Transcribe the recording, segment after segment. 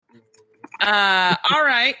All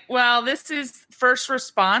right. Well, this is First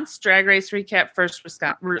Response, Drag Race Recap, First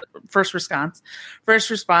Response.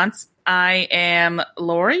 I am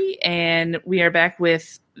Lori, and we are back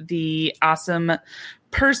with the awesome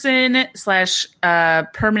person /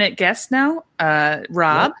 permanent guest now,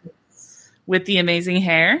 Rob, with the amazing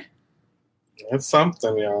hair. It's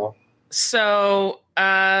something, y'all. So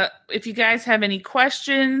if you guys have any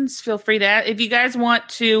questions, feel free to. If you guys want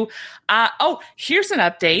to, here's an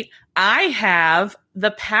update. I have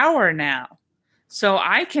the power now, so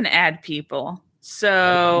I can add people.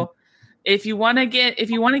 So if you want to get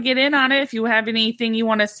in on it, if you have anything you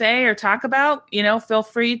want to say or talk about, feel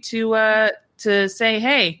free to say,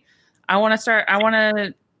 hey, I want to start. I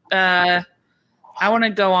want to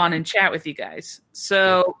go on and chat with you guys.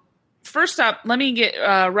 So first up, let me get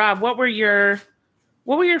Rob. What were your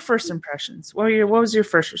first impressions? What was your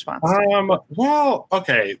first response? Well,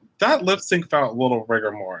 okay, that lip sync felt a little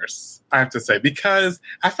rigor mortis, I have to say, because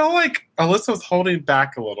I felt like Alyssa was holding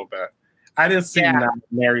back a little bit. I didn't see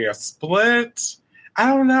Maria split. I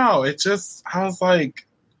don't know. I was like,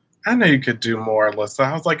 I know you could do more, Alyssa.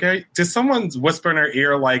 I was like, hey, did someone whisper in her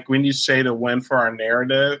ear, like, we need Shay to win for our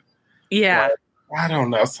narrative? Yeah. Like, I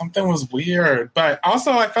don't know. Something was weird. But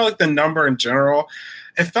also, I felt like the number in general,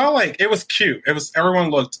 it felt like it was cute.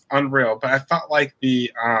 Everyone looked unreal, but I felt like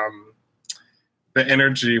the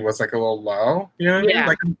energy was like a little low. You know what I mean?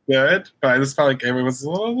 Like, it was good, but I just felt like everyone was a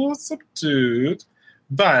little subdued.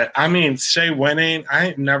 But I mean, Shay winning, I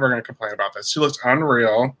ain't never gonna complain about that. She looked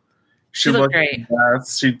unreal. She looked great.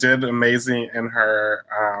 Best. She did amazing in her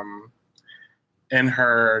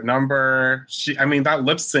number. That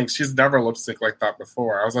lip sync. She's never lip sync like that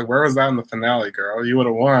before. I was like, where was that in the finale, girl? You would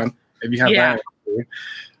have won if you had that.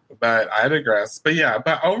 But I digress.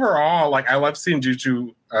 But overall, like, I love seeing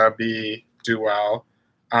Juju do well.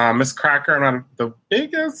 Miss Cracker, I'm not the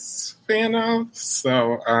biggest fan of.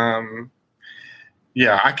 So, I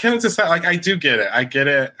can't decide. Like, I do get it. I get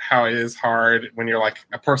it how it is hard when you're like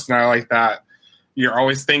a personality like that. You're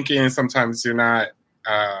always thinking, sometimes you're not,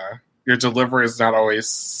 your delivery is not always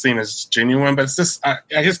seen as genuine, but it's just, I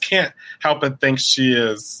just can't help but think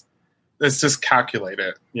it's just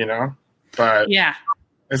calculated, But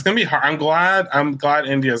it's going to be hard. I'm glad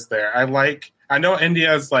India's there. I know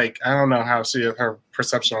India's like, I don't know how her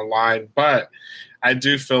perception online, but I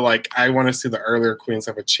do feel like I want to see the earlier queens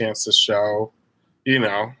have a chance to show,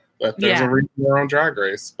 that there's a reason they're on Drag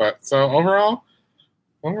Race. But so overall,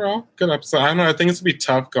 good episode. I don't know. I think it's going to be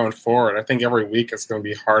tough going forward. I think every week it's going to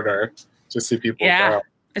be harder to see people go.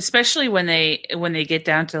 Especially when they get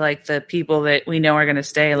down to like the people that we know are going to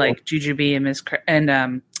stay, like Jujubee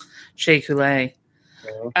and Shea Coulee.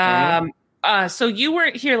 So you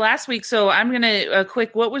weren't here last week, so I'm gonna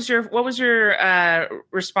quick. What was your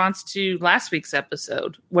response to last week's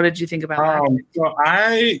episode? What did you think about last week? So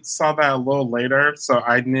I saw that a little later, so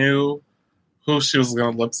I knew who she was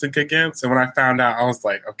going to lip sync against, and when I found out, I was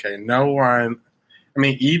like, okay, no one. I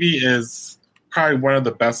mean, Evie is probably one of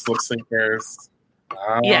the best lip syncers.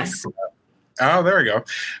 Yes. Oh, there we go.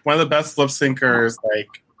 One of the best lip syncers,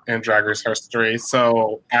 like, in Drag Race history.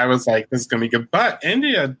 So I was like, this is going to be good. But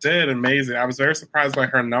India did amazing. I was very surprised by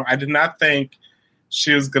her. No, I did not think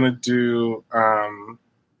she was going to do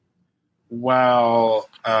well.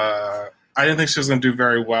 I didn't think she was going to do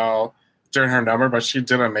very well during her number, but she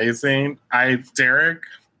did amazing. Derek.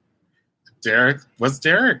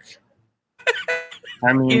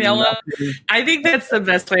 I mean, I think that's the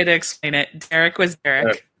best way to explain it. Derek was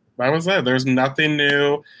Derek. That was it. There's nothing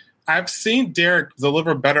new. I've seen Derek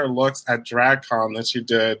deliver better looks at DragCon than she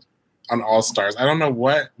did on All Stars. I don't know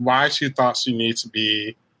why she thought she needed to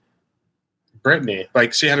be Britney.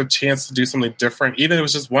 Like, she had a chance to do something different. Even if it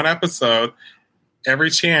was just one episode, every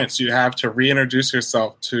chance you have to reintroduce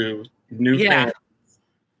yourself to new fans.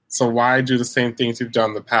 So why do the same things you've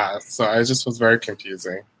done in the past? So it just was very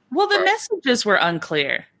confusing. Well, the messages were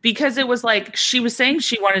unclear because it was like she was saying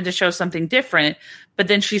she wanted to show something different, but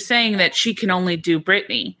then she's saying that she can only do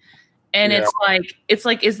Britney. And it's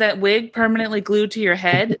like, is that wig permanently glued to your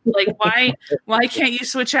head? Like, why can't you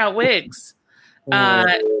switch out wigs?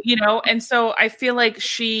 And so I feel like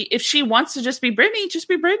if she wants to just be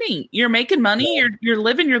Britney. You're making money. You're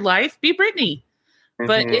living your life. Be Britney. Mm-hmm.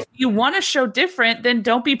 But if you want to show different, then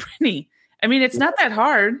don't be Britney. I mean, it's not that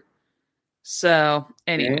hard. So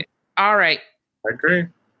anyway, all right. I agree.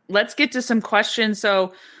 Let's get to some questions.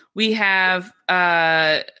 So we have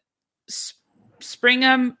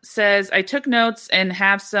Springham says, I took notes and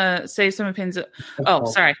have say some opinions. Oh,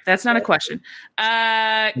 sorry. That's not a question.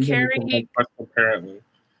 Carrie. Apparently.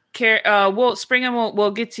 Springham,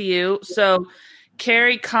 we'll get to you. So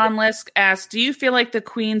Carrie Conlisk asked, do you feel like the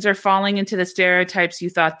queens are falling into the stereotypes you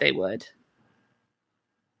thought they would?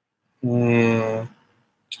 Well,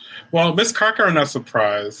 Miss Crocker, I'm not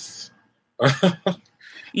surprised.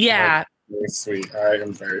 Yeah. Very sweet. I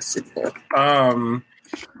am very sweet.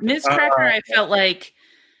 Miss Cracker, I felt like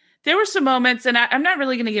there were some moments, and I'm not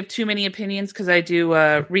really going to give too many opinions because I do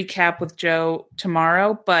a recap with Joe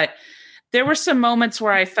tomorrow, but there were some moments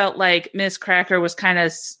where I felt like Miss Cracker was kind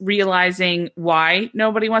of realizing why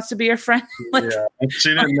nobody wants to be her friend. She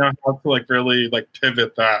didn't know how to really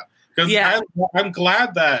pivot that. Because I'm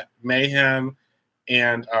glad that Mayhem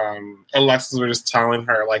and Alexis were just telling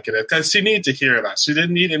her like it is, because she needed to hear that. She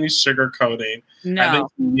didn't need any sugarcoating. No. I think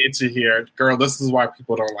she needed to hear, girl, this is why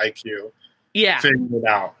people don't like you. Yeah. Figure it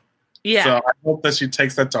out. Yeah. So I hope that she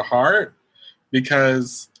takes that to heart,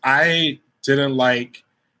 because I didn't like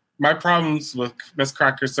my problems with Miss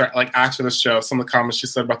Cracker. After the show, some of the comments she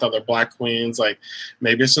said about the other Black queens,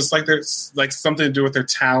 maybe it's just there's something to do with their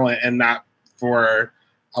talent and not for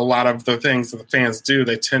a lot of the things that the fans do.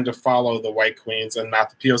 They tend to follow the white queens and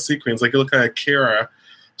not the POC queens. You look at Akira,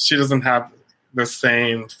 she doesn't have the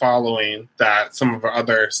same following that some of her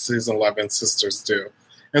other season 11 sisters do.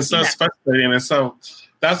 And so it's frustrating. And so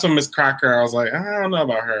that's when Miss Cracker, I was like, I don't know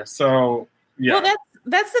about her. So, yeah. Well,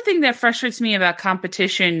 that's the thing that frustrates me about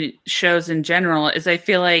competition shows in general, is I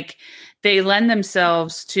feel like they lend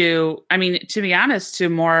themselves to, to be honest, to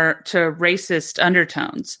racist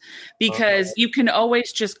undertones, because you can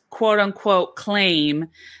always just quote unquote claim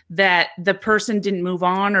that the person didn't move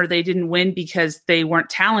on or they didn't win because they weren't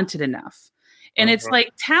talented enough. And it's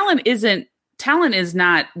like, talent is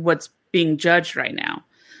not what's being judged right now.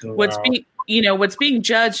 Wow. What's being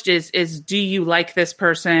judged is do you like this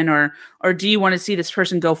person or do you want to see this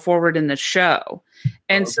person go forward in the show?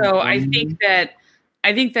 And so I think that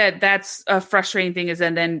that's a frustrating thing, is,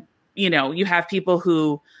 and then, you have people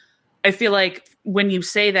who, I feel like when you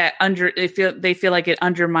say that they feel like it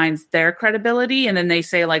undermines their credibility. And then they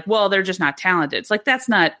say well, they're just not talented. It's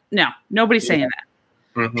nobody's saying that.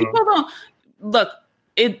 Mm-hmm. People don't look.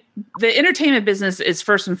 The entertainment business is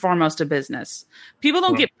first and foremost a business. People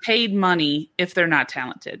don't get paid money if they're not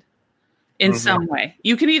talented in some way.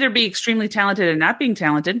 You can either be extremely talented and not being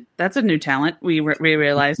talented. That's a new talent we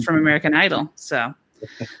realized from American Idol. So,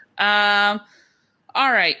 all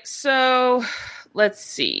right. So let's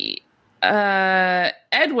see.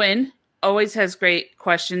 Edwin always has great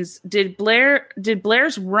questions. Did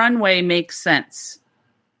Blair's runway make sense?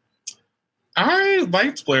 I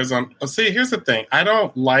liked Blair's here's the thing. I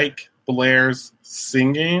don't like Blair's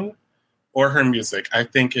singing or her music. I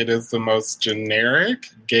think it is the most generic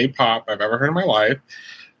gay pop I've ever heard in my life.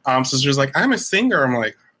 So she was like, I'm a singer. I'm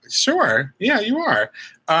like, sure. Yeah, you are.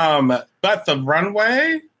 But the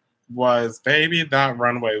runway that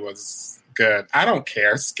runway was good. I don't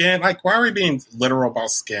care. Skin, why are we being literal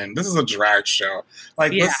about skin? This is a drag show.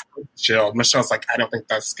 Let's chill. Michelle's like, I don't think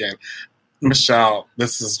that's skin. Michelle,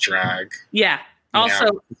 this is drag. Yeah.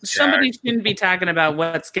 Also, somebody shouldn't be talking about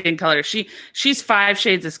what skin color. She's 5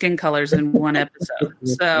 shades of skin colors in one episode.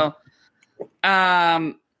 So,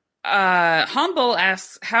 Humble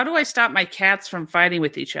asks, how do I stop my cats from fighting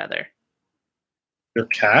with each other? Your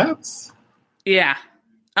cats? Yeah.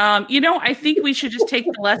 I think we should just take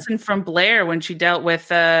the lesson from Blair when she dealt with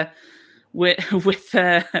Miss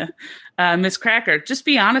Cracker. Just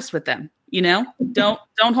be honest with them. Don't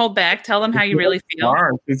hold back. Tell them how you really feel.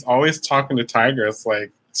 She's always talking to Tigress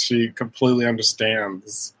like she completely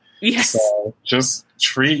understands. Yes. So just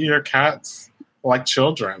treat your cats like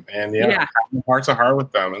children, and have heart to heart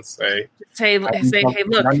with them, and say, hey, look,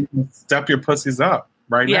 step your pussies up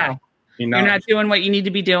right now. You're not doing what you need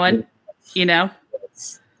to be doing.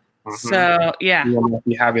 So you will not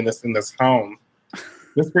be having this in this home.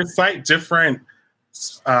 Just recite different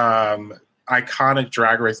iconic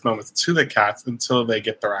drag race moments to the cats until they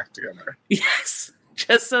get their act together. Yes.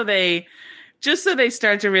 Just so they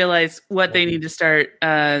start to realize what they need to start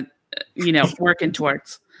working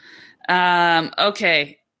towards.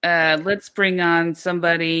 Okay. Let's bring on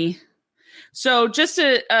somebody. So just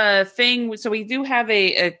a thing. So we do have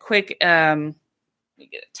a quick let me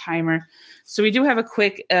get a timer. So we do have a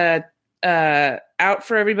quick out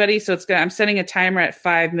for everybody. So I'm setting a timer at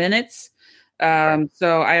 5 minutes.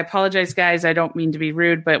 So I apologize, guys. I don't mean to be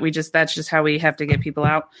rude, but that's just how we have to get people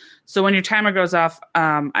out. So when your timer goes off,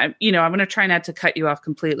 I'm going to try not to cut you off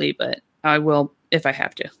completely, but I will if I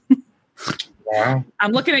have to. Wow.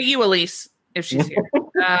 I'm looking at you, Elise, if she's here.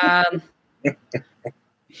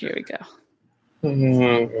 Here we go.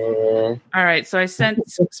 All right. So I sent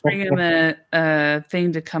Springham a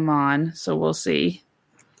thing to come on. So we'll see.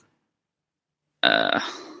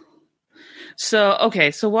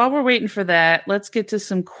 So while we're waiting for that, let's get to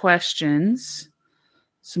some questions.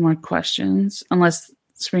 Some more questions, unless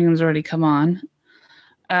Springham's already come on.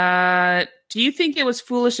 Do you think it was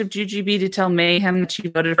foolish of Jujubee to tell Mayhem that she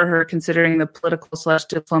voted for her, considering the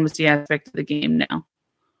political/diplomacy aspect of the game now?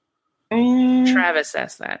 Travis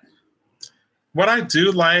asked that. What I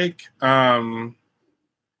do like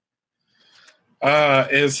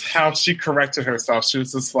is how she corrected herself. She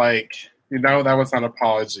was just like, that was an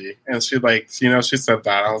apology. And she she said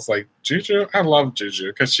that. I was like, Juju, I love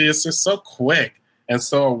Juju because she is just so quick and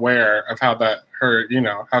so aware of how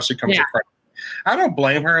how she comes across. I don't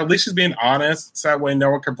blame her. At least she's being honest. So that way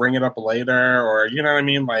no one could bring it up later or, you know what I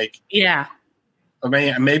mean? Like, yeah. I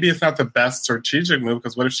mean, maybe it's not the best strategic move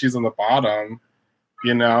because what if she's on the bottom,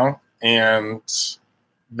 and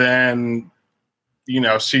then,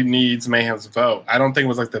 she needs Mayhem's vote. I don't think it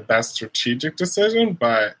was like the best strategic decision,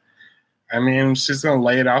 but I mean, she's going to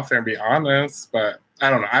lay it out there and be honest, but I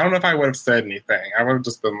don't know. I don't know if I would have said anything. I would have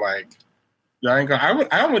just been like,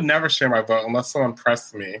 I would never share my vote unless someone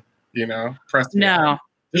pressed me, pressed me. No.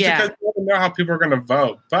 Just because you don't know how people are going to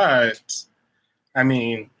vote. But, I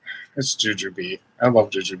mean, it's Jujubee. I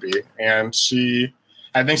love Jujubee. And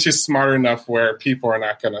I think she's smart enough where people are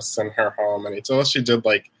not going to send her home. And until she did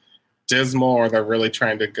like Dismal or they're really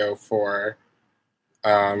trying to go for,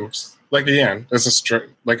 like again, it's a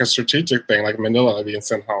strategic thing, like Manila being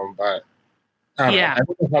sent home. But I don't know. I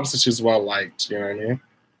think it helps that she's well liked. You know what I mean?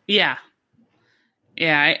 Yeah.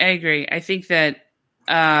 Yeah, I agree. I think that,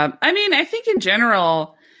 I think in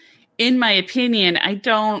general, in my opinion,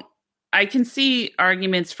 I can see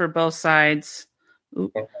arguments for both sides.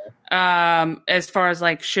 Okay. As far as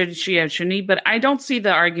like, should she have, shouldn't he? But I don't see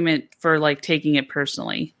the argument for like taking it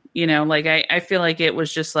personally. I feel like it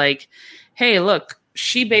was just like, hey, look,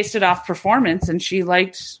 she based it off performance and she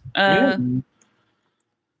liked,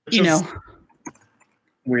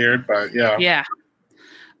 weird, but yeah. Yeah.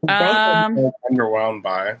 Both underwhelmed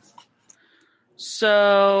by.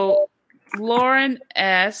 So Lauren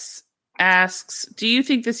S asks, do you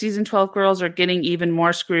think the season 12 girls are getting even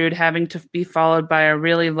more screwed having to be followed by a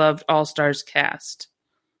really loved All-Stars cast?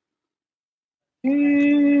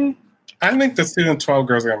 I think the season 12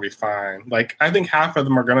 girls are going to be fine. Like, I think half of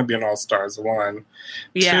them are going to be an All-Stars, one.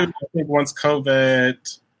 Yeah. Two, I think once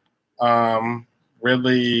COVID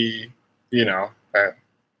really,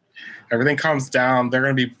 everything calms down, they're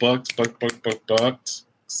going to be booked.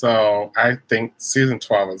 So I think season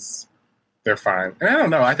 12 they're fine. And I don't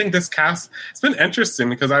know. I think this cast, it's been interesting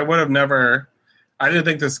because I didn't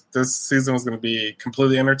think this season was going to be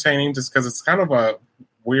completely entertaining just because it's kind of a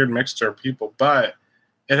weird mixture of people. But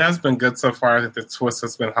it has been good so far. I think the twist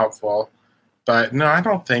has been helpful. But no, I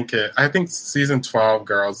don't think it. I think season 12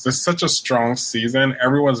 girls, this is such a strong season.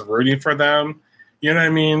 Everyone's rooting for them. You know what I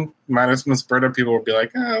mean? Minus Miss Berta, people will be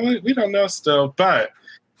like, we don't know still. But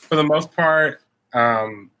for the most part,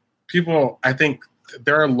 people, I think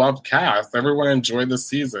they're a loved cast. Everyone enjoyed the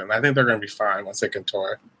season. I think they're going to be fine once they can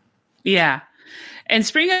tour. Yeah. And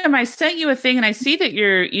Springham, I sent you a thing, and I see that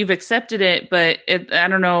you've accepted it, but I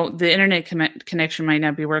don't know, the internet connection might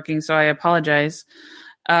not be working, so I apologize.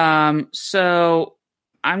 So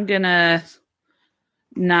I'm going to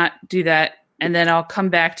not do that, and then I'll come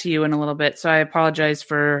back to you in a little bit. So I apologize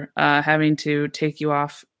for having to take you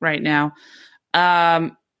off right now.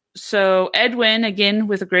 So Edwin, again,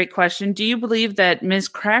 with a great question. Do you believe that Ms.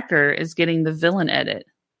 Cracker is getting the villain edit?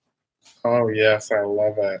 Oh, yes. I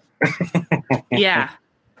love it. Yeah.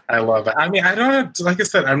 I love it. I mean, I don't, like I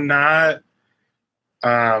said, I'm not,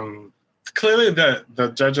 clearly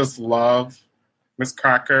the judges love Ms.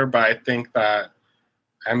 Cracker, but I think that,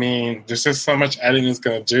 I mean, there's just so much editing is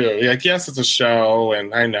going to do. Like, yes, it's a show,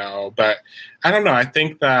 and I know, but I don't know.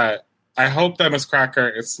 I hope that Ms. Cracker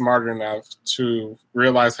is smart enough to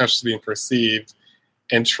realize how she's being perceived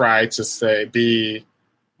and try to be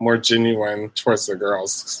more genuine towards the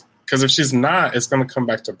girls. Because if she's not, it's going to come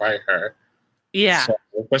back to bite her. Yeah. So,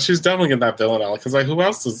 but she's definitely getting that villain element. Because, like, who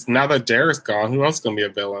else is, now that Derek's gone, who else is going to be a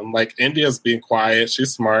villain? Like, India's being quiet.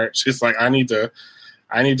 She's smart. She's like, I need to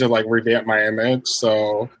like, revamp my image.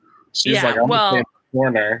 So she's like, I'm going to stay in the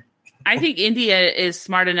corner. I think India is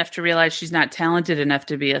smart enough to realize she's not talented enough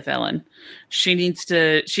to be a villain. She needs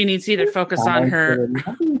to either focus on her. What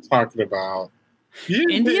are you talking about?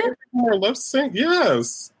 India? Her lip sync?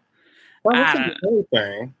 Yes.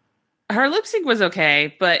 Everything. Her lip sync was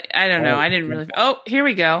okay, but I don't know. I didn't really. Oh, here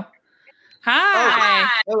we go. Hi.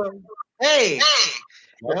 Hello. Hey.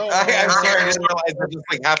 I'm sorry. I didn't realize that just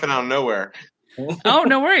like happened out of nowhere. Oh,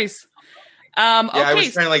 no worries. Okay. I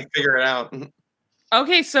was trying to figure it out.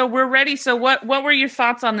 Okay, so we're ready. So what were your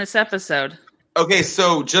thoughts on this episode? Okay,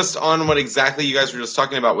 so just on what exactly you guys were just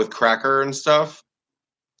talking about with Cracker and stuff.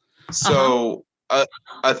 So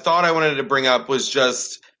a thought I wanted to bring up was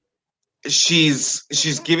just she's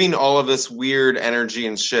giving all of this weird energy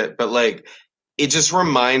and shit, but like it just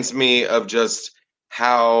reminds me of just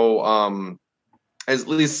how at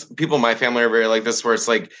least people in my family are very like this, where it's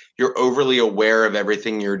like you're overly aware of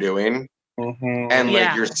everything you're doing. And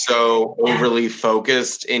like you're so overly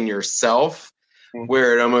focused in yourself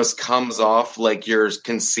where it almost comes off like you're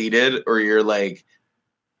conceited or you're like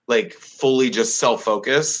fully just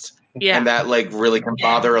self-focused. Yeah. And that like really can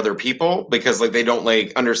bother other people because like they don't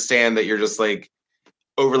like understand that you're just like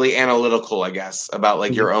overly analytical, I guess, about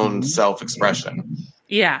like your own self-expression.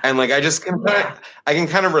 Yeah. And like I can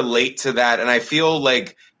kind of relate to that, and I feel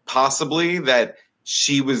like possibly that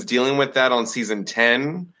she was dealing with that on season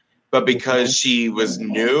 10. But because she was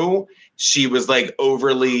new, she was like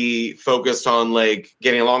overly focused on like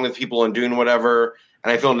getting along with people and doing whatever.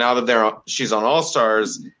 And I feel now that she's on All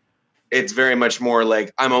Stars, it's very much more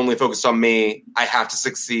like I'm only focused on me. I have to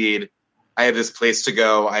succeed. I have this place to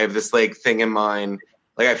go. I have this like thing in mind.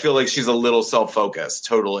 Like I feel like she's a little self-focused,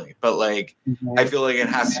 totally. But like I feel like it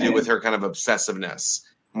has to do with her kind of obsessiveness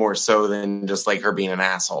more so than just like her being an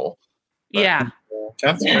asshole. But, yeah,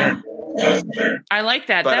 that's fair. I like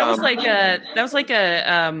that. But, that was like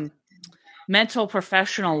a mental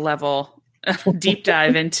professional level deep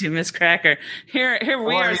dive into Miss Cracker. Here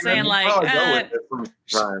we are saying like,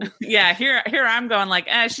 here I'm going like,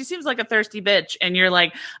 she seems like a thirsty bitch, and you're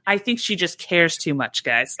like, I think she just cares too much,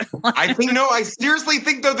 guys. I seriously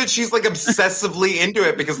think though that she's like obsessively into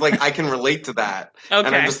it because like I can relate to that. Okay.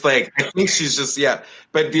 And I'm just like, I think she's just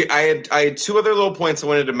But I had two other little points I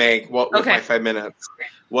wanted to make with my 5 minutes.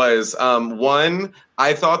 Was one,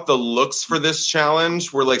 I thought the looks for this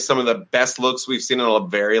challenge were like some of the best looks we've seen in a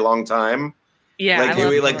very long time. Yeah, like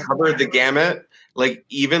we like covered the gamut. Like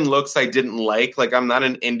even looks I didn't like. Like I'm not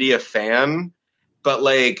an India fan, but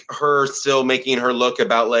like her still making her look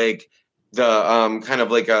about like the kind of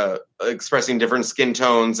like expressing different skin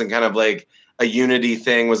tones and kind of like a unity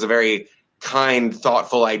thing was a very kind,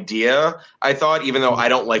 thoughtful idea. I thought, even though I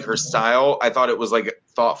don't like her style, I thought it was like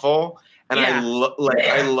thoughtful. And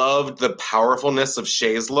I loved the powerfulness of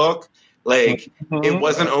Shay's look. Like it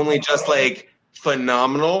wasn't only just like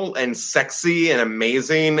phenomenal and sexy and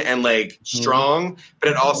amazing and like strong, but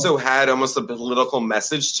it also had almost a political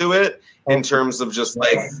message to it in terms of just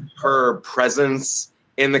like her presence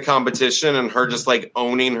in the competition and her just like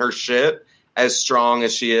owning her shit as strong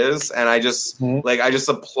as she is. And I just I just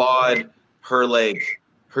applaud her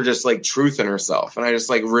just like truth in herself. And I just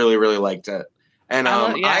like really, really liked it. And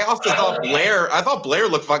I also thought Blair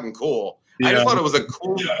looked fucking cool. Yeah. I just thought it was a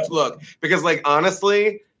cool look because, like,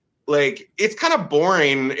 honestly, like it's kind of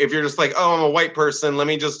boring if you're just like, oh, I'm a white person. Let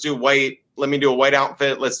me just do white. Let me do a white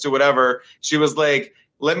outfit. Let's do whatever. She was like,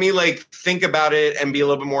 let me like think about it and be a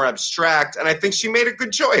little bit more abstract. And I think she made a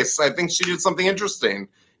good choice. I think she did something interesting.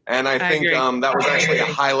 And I think that was actually a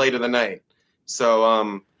highlight of the night.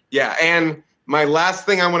 So, and my last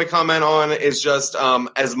thing I want to comment on is just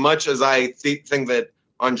as much as I think that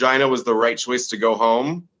Angina was the right choice to go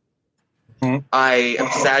home, I am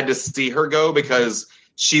sad to see her go because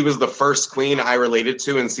she was the first queen I related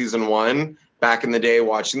to in season 1 back in the day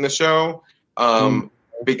watching the show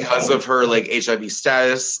because of her like HIV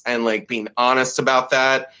status and like being honest about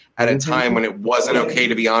that at a time when it wasn't okay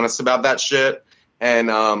to be honest about that shit. And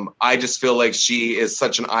I just feel like she is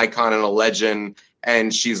such an icon and a legend.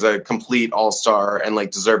 And she's a complete all-star and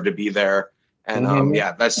like deserved to be there. And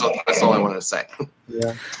that's all I wanted to say.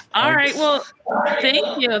 Yeah. All right. Well,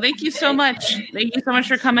 thank you. Thank you so much. Thank you so much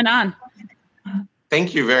for coming on.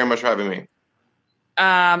 Thank you very much for having me.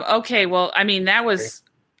 Okay. Well, I mean, that was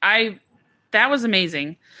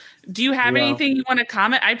amazing. Do you have anything you want to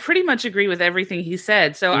comment? I pretty much agree with everything he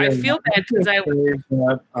said. So I feel bad because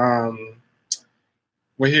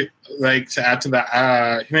to add to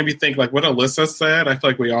that, he made me think like what Alyssa said. I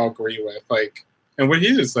feel like we all agree with and what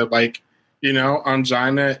he just said. Like, you know,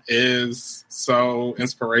 Angina is so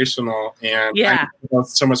inspirational, and I know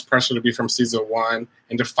so much pressure to be from season 1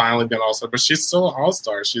 and to finally be an all-star. But she's still an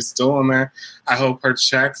all-star. She's still in there. I hope her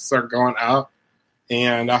checks are going up,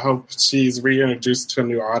 and I hope she's reintroduced to a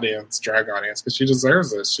new audience, drag audience, because she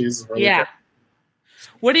deserves it. She's really good.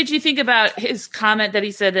 What did you think about his comment that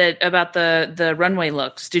he said about the runway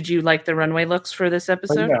looks? Did you like the runway looks for this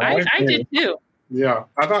episode? I did too. Yeah,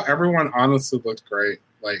 I thought everyone honestly looked great.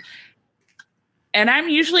 And I'm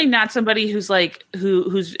usually not somebody who's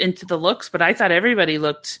who's into the looks, but I thought everybody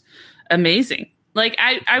looked amazing. Like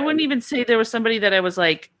I wouldn't even say there was somebody that I was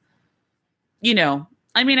like, you know,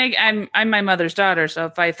 I mean, I'm my mother's daughter, so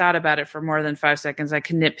if I thought about it for more than 5 seconds, I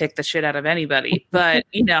can nitpick the shit out of anybody. But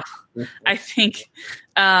I think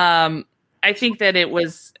that it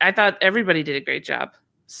was. I thought everybody did a great job.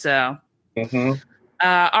 So,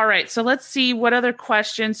 all right. So let's see what other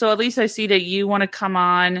questions. So at least I see that you want to come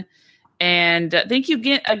on, and thank you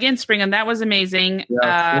again, Springham. That was amazing.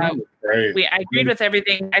 Yeah, great. I agreed with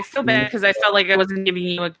everything. I feel bad because I felt like I wasn't giving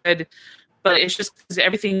you a good. But it's just because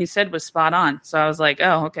everything you said was spot on. So I was like,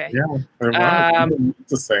 oh, okay. Yeah,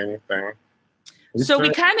 to say anything. So we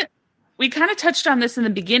kind of touched on this in the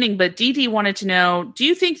beginning, but Dee Dee wanted to know, do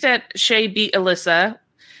you think that Shay beat Alyssa?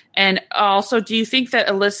 And also, do you think that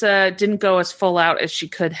Alyssa didn't go as full out as she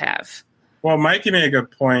could have? Well, Mikey made a good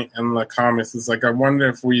point in the comments. It's like, I wonder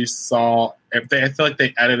if we saw, I feel like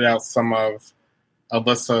they edited out some of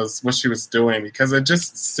Alyssa's what she was doing because it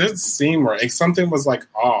just didn't seem right. Something was like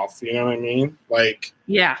off, you know what I mean? Like,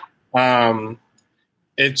 yeah.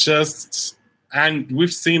 It just, and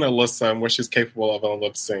we've seen Alyssa and what she's capable of on a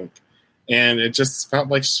lip sync, and it just felt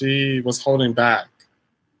like she was holding back.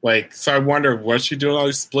 Like, so I wonder, was she doing all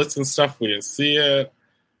these splits and stuff? We didn't see it.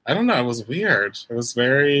 I don't know. It was weird. It was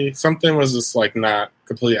something was just like not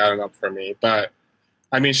completely adding up for me. But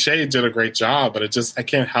I mean, Shay did a great job, but I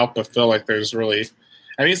can't help but feel like there's really,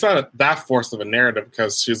 I mean, it's not that force of a narrative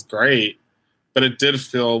because she's great, but it did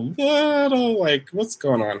feel a little like, what's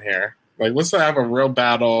going on here? Like, let's have a real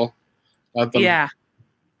battle. Let them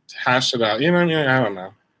hash it out. You know what I mean? I don't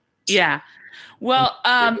know. Yeah. Well,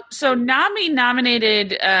 so Nami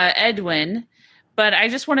nominated Edwin, but I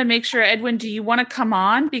just want to make sure, Edwin, do you want to come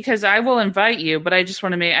on? Because I will invite you, but I just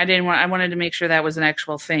want to I wanted to make sure that was an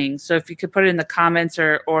actual thing. So if you could put it in the comments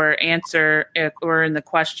or answer or in the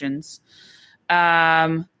questions.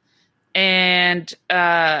 Then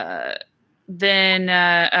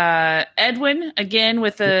Edwin again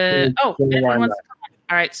with Edwin wants to come on.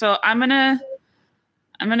 All right. So I'm going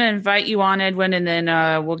to invite you on, Edwin, and then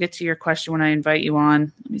we'll get to your question when I invite you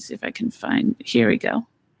on. Let me see if I can find, here we go.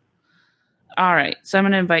 All right. So I'm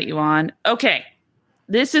going to invite you on. Okay.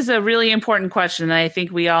 This is a really important question that I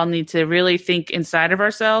think we all need to really think inside of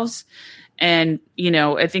ourselves. And,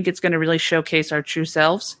 I think it's going to really showcase our true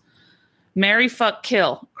selves. Marry, fuck,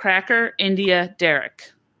 kill. Cracker, India,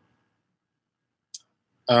 Derek.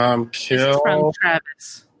 Kill. From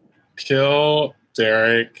Travis. Kill,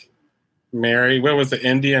 Derek. Marry. What was the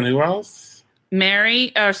India and who else?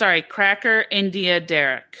 Cracker, India,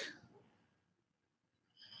 Derek.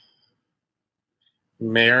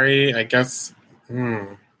 Marry, I guess.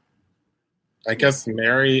 I guess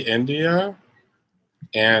marry India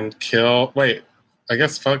and kill. Wait, I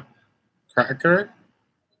guess fuck Cracker.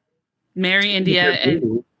 Marry India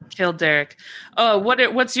and kill Derek. Oh,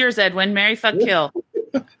 what's yours, Edwin? Marry, fuck, kill.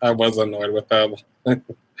 I was annoyed with that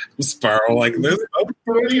spiral like this.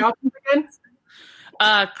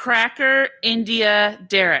 Cracker, India,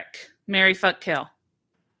 Derek. Marry, fuck, kill.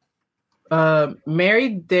 Marry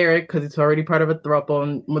Derek because it's already part of a throuple,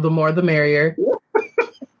 and the more the merrier.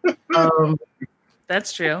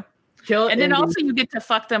 That's true. Kill and then also you get to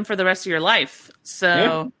fuck them for the rest of your life.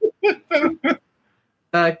 So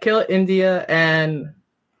kill India and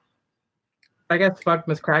I guess fuck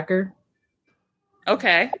Miss Cracker.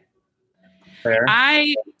 Okay. Fair.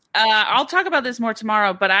 I'll talk about this more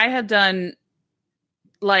tomorrow, but I have done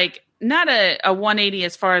like not a 180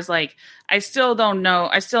 as far as like I still don't know.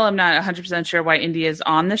 I still am not 100% sure why India is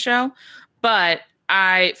on the show, but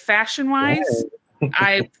fashion wise,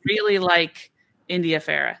 I really like India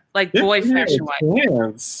Farah, like boy fashion wise.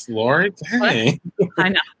 Chance, Lori, dang. I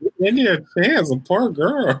know. India Chance, a poor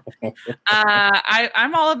girl.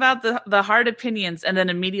 I'm all about the hard opinions and then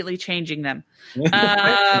immediately changing them.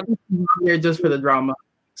 You're just for the drama.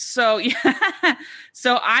 So yeah,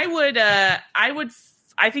 so I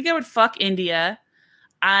think I would fuck India.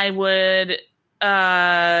 I would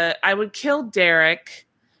kill Derek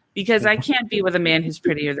because I can't be with a man who's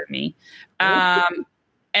prettier than me.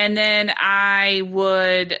 And then I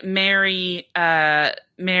would marry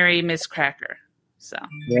Miss Cracker. So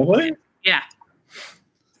really, yeah.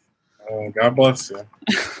 God bless you.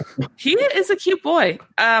 He is a cute boy.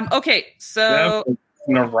 Okay, so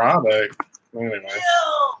neurotic. Anyway.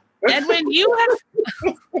 Edwin, you have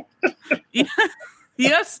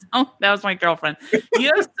that was my girlfriend.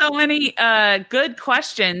 You have so many good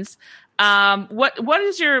questions. What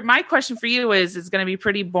is my question for you is going to be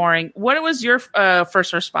pretty boring. What was your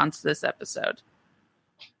first response to this episode?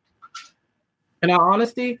 In all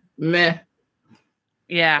honesty, meh.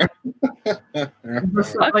 Yeah.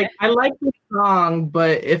 Like I like the song,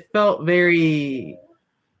 but it felt very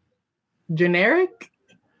generic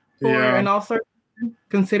for an all-star.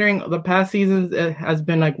 considering the past seasons, it has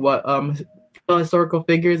been like what historical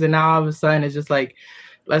figures, and now all of a sudden it's just like,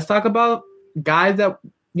 let's talk about guys that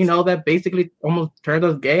that basically almost turned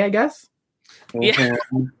us gay, I guess. Yeah.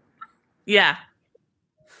 Yeah.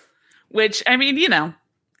 Which, I mean,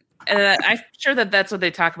 I'm sure that's what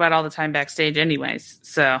they talk about all the time backstage anyways.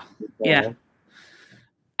 So, yeah.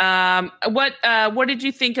 What did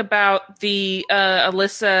you think about the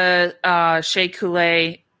Alyssa Shea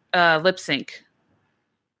Coulee lip sync?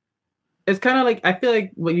 It's kind of like, I feel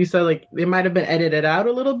like what you said, like it might have been edited out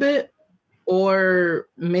a little bit, or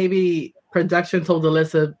maybe production told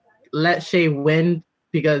Alyssa, let Shea win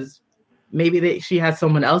because maybe she had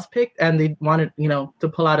someone else picked and they wanted, to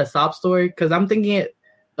pull out a sob story. Because I'm thinking it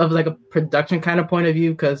of like a production kind of point of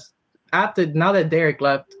view, because now that Derek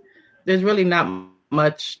left, there's really not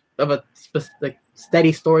much of a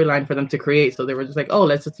steady storyline for them to create. So they were just like, oh,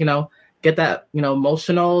 let's just, get that,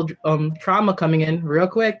 emotional trauma coming in real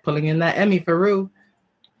quick, pulling in that Emmy for Rue.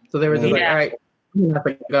 So they were just like, all right, you have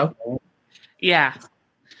to go. Yeah.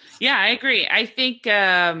 Yeah, I agree. I think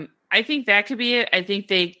that could be it. I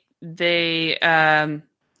think I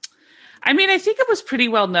think it was pretty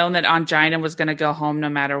well known that Angina was going to go home no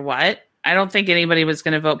matter what. I don't think anybody was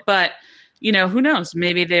going to vote, but who knows?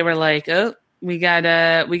 Maybe they were like, oh, we got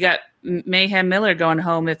Mayhem Miller going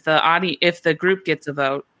home if the group gets a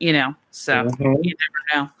vote, so you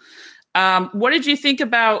never know. What did you think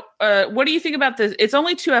about, what do you think about this? It's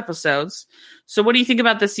only 2 episodes. So what do you think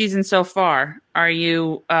about the season so far? Are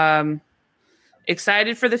you,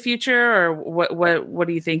 excited for the future, or what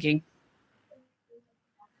are you thinking?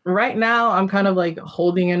 Right now, I'm kind of like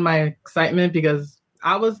holding in my excitement because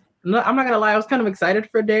I'm not gonna lie, I was kind of excited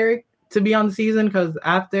for Derek to be on the season, because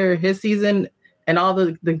after his season and all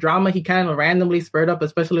the drama he kind of randomly spurred up,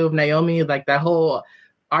 especially with Naomi, like that whole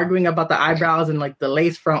arguing about the eyebrows and like the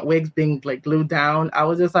lace front wigs being like glued down, I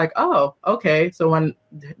was just like, oh, okay. So when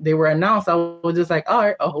they were announced, I was just like, all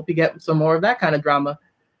right, I hope you get some more of that kind of drama.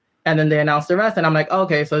 And then they announced the rest, and I'm like,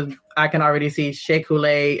 okay, so I can already see Shea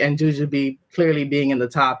Coulee and Jujubee clearly being in the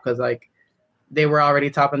top, because like they were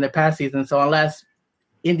already top in their past season. So unless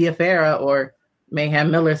India Farah or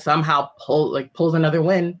Mayhem Miller somehow pulls another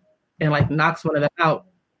win and like knocks one of them out,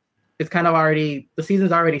 it's kind of the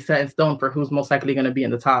season's already set in stone for who's most likely going to be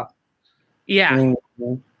in the top. Yeah.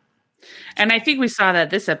 Mm-hmm. And I think we saw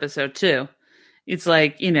that this episode too. It's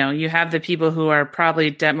like, you have the people who are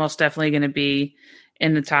probably most definitely going to be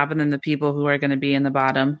in the top, and then the people who are going to be in the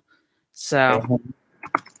bottom. So,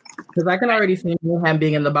 because I can already see Mayhem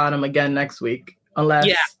being in the bottom again next week, unless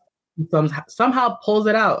somehow pulls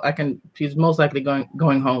it out. She's most likely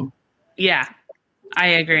going home. Yeah, I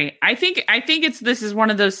agree. I think this is one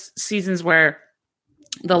of those seasons where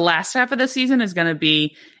the last half of the season is going to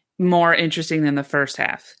be more interesting than the first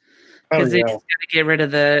half, because they're just going to get rid of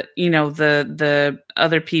the the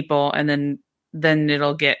other people, and then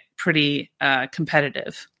it'll get pretty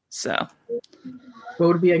competitive. So what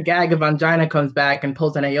would be a gag if Angina comes back and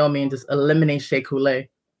pulls a Naomi and just eliminates Shea Coulee?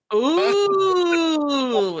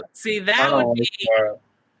 Ooh, see, that would be.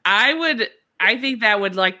 I think that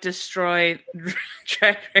would like destroy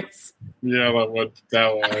Drag Race. Yeah, that would.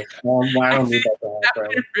 I don't need that to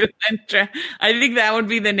happen. I think that would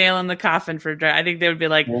be the nail in the coffin for Drag. I think they would be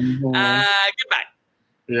like, goodbye.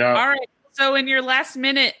 Yeah. All right. So in your last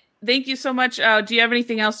minute, thank you so much. Do you have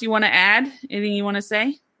anything else you want to add? Anything you want to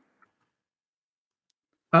say?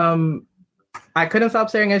 I couldn't stop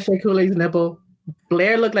staring at Shea Coulee's nipple.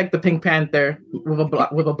 Blair looked like the Pink Panther with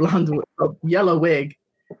a blonde, yellow wig,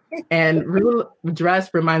 and Rue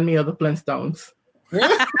dress reminded me of the Flintstones. This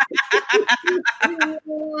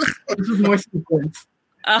is more sequence.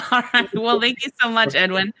 All right. Well, thank you so much,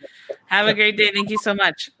 Edwin. Have a great day. Thank you so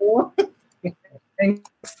much. Thanks.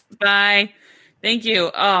 Bye. Thank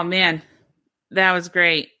you. Oh man, that was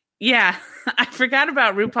great. Yeah, I forgot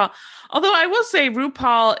about RuPaul. Although I will say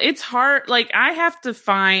RuPaul, it's hard. Like I have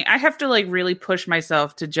to like really push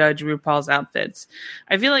myself to judge RuPaul's outfits.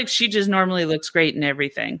 I feel like she just normally looks great in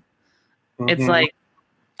everything. Mm-hmm. It's like,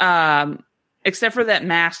 except for that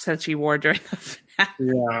mask that she wore during the finale.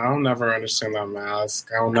 Yeah, I'll never understand that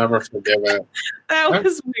mask. I'll never forgive it. That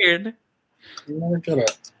was weird. I never get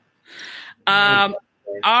it.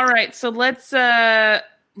 All right, so let's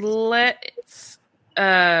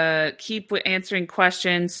keep answering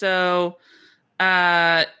questions. So,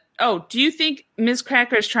 do you think Ms.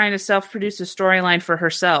 Cracker is trying to self-produce a storyline for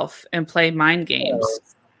herself and play mind games?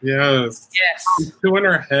 Yes. She's too in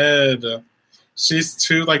her head. She's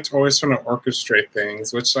too always trying to orchestrate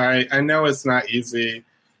things, which I know is not easy.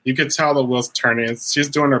 You could tell the wheels turning. She's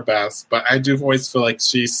doing her best, but I do always feel like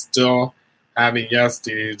she's still having, yes,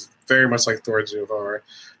 these very much like Thor Juvor.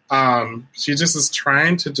 She just is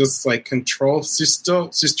trying to just like control. She's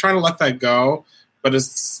trying to let that go, but it's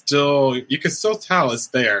still, you can still tell it's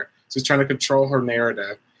there. She's trying to control her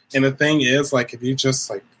narrative. And the thing is, like, if you just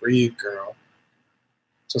like breathe, girl,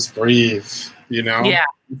 just breathe, you know? Yeah.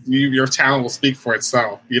 Your talent will speak for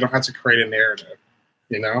itself. You don't have to create a narrative,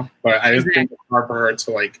 you know? But I just think it's hard for her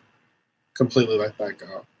to like completely let that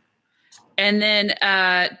go. And then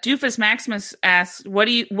Doofus Maximus asks, what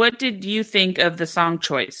did you think of the song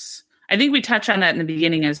choice? I think we touched on that in the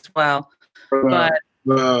beginning as well. But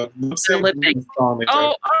the lip sync song.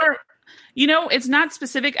 It's not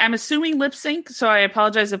specific. I'm assuming lip sync, so I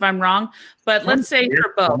apologize if I'm wrong. But let's say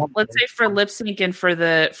for both. Let's say for lip sync and for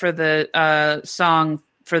the song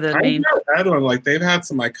for the main. I don't know. Like, they've had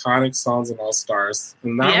some iconic songs in All Stars,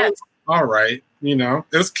 and that was all right. You know,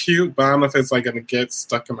 it was cute, but I don't know if it's like gonna get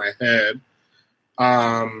stuck in my head.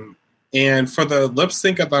 And for the lip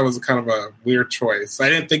sync, I thought it was kind of a weird choice. I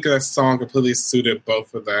didn't think that song completely suited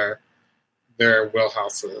both of their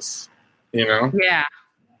wheelhouses. You know? Yeah.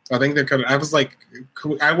 I think they could. I was like,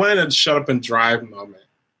 I wanted a shut up and drive moment.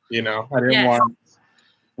 You know, I didn't want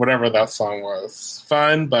whatever that song was.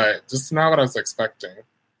 Fun, but just not what I was expecting.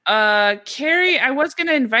 Carrie, I was going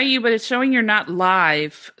to invite you, but it's showing you're not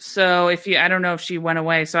live. So I don't know if she went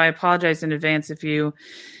away. So I apologize in advance if you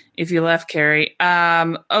left, Carrie.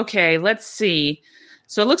 Okay, let's see.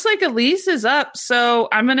 So it looks like Elise is up. So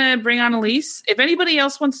I'm going to bring on Elise. If anybody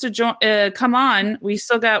else wants to join, come on. We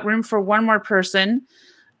still got room for one more person.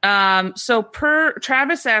 So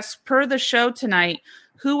Travis asks, per the show tonight,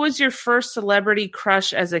 who was your first celebrity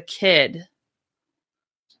crush as a kid?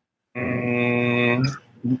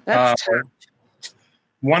 That's tough.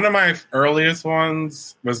 One of my earliest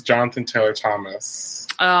ones was Jonathan Taylor Thomas.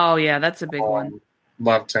 Oh yeah, that's a big one.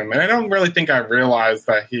 Loved him, and I don't really think I realized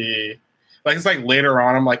that he, like, it's like later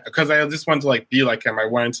on. I'm like, because I just wanted to like be like him. I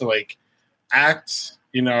wanted to like act,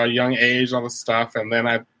 you know, a young age, all this stuff, and then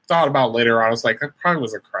I thought about later on. I was like, that probably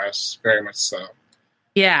was a crush, very much so.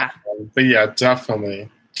 Yeah, but definitely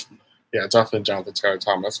Jonathan Taylor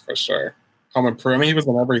Thomas for sure. Home Improvement. I mean, he was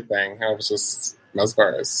in everything. I was just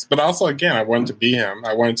mesmerized. But also, again, I wanted to be him.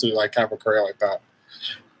 I wanted to like have a career like that.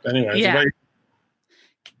 But anyway,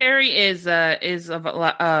 Carrie is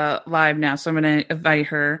live now, so I'm going to invite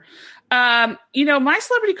her. My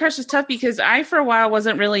celebrity crush is tough because I, for a while,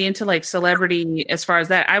 wasn't really into like celebrity as far as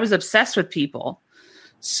that. I was obsessed with people.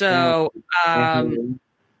 So I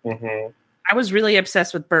was really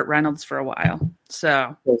obsessed with Burt Reynolds for a while.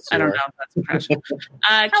 So I don't know if that's a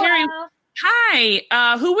crush. Carrie,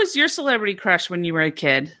 hi. Who was your celebrity crush when you were a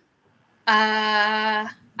kid? I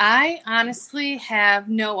honestly have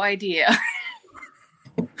no idea.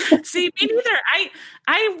 See, me neither.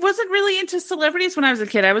 I wasn't really into celebrities when I was a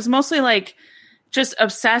kid. I was mostly like just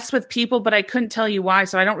obsessed with people, but I couldn't tell you why.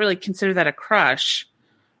 So I don't really consider that a crush.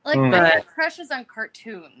 Like, I had crushes on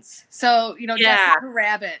cartoons. So, Jessica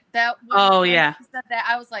Rabbit. That was she said that,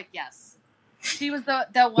 I was like, yes. She was the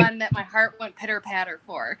one that my heart went pitter-patter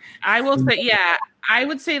for. I will say, I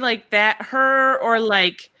would say like that, her, or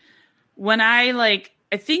like when I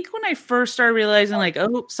think when I first started realizing like,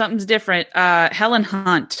 oh, something's different, Helen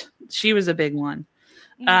Hunt. She was a big one.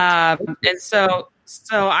 And so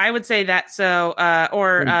I would say that. So,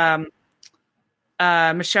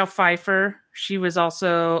 Michelle Pfeiffer. She was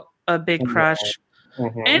also a big crush.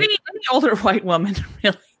 Any older white woman,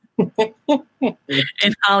 really,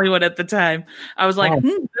 in Hollywood at the time. I was like,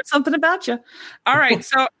 there's something about you. All right,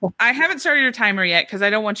 so I haven't started your timer yet because I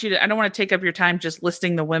don't want to take up your time just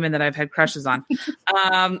listing the women that I've had crushes on.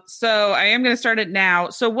 So I am going to start it now.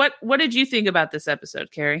 So what did you think about this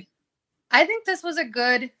episode, Carrie? I think this was a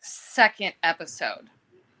good second episode.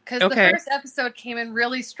 Because the first episode came in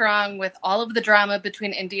really strong with all of the drama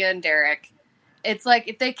between India and Derek. It's like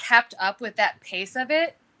if they kept up with that pace of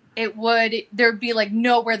it, there'd be like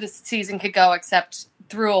nowhere this season could go except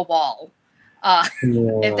through a wall.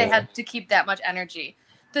 If they had to keep that much energy.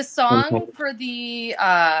 The song for the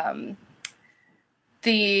I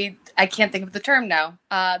can't think of the term now.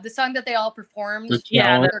 The song that they all performed. The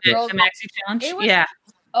Maxi Challenge. It was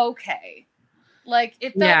okay. Like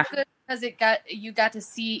it felt good because you got to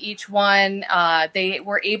see each one. They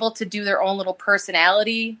were able to do their own little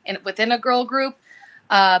personality within a girl group,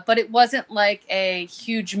 but it wasn't like a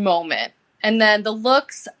huge moment. And then the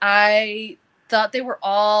looks, I thought they were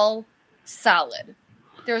all solid.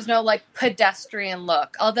 There was no like pedestrian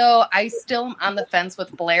look. Although I still am on the fence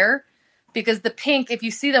with Blair because the pink, if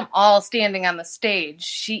you see them all standing on the stage,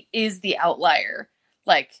 she is the outlier.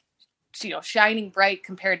 Like, shining bright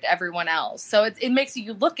compared to everyone else. So it makes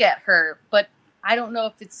you look at her, but I don't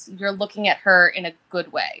know if you're looking at her in a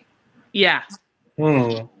good way. Yeah.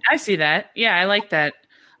 I see that. Yeah, I like that.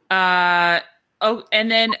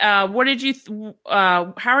 And then what did you?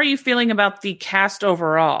 How are you feeling about the cast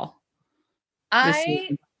overall?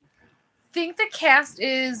 I think the cast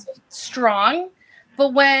is strong,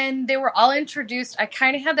 but when they were all introduced, I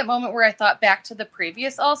kind of had that moment where I thought back to the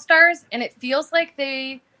previous All-Stars, and it feels like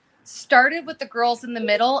they started with the girls in the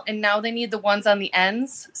middle, and now they need the ones on the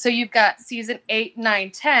ends. So you've got season 8,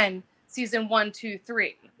 9, 10, season 1, 2,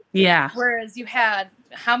 3. Yeah. Whereas you had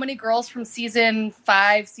how many girls from season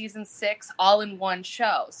 5, season 6, all in one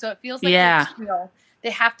show. So it feels like they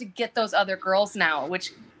have to get those other girls now,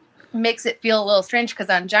 which makes it feel a little strange because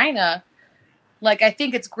Angina, like, I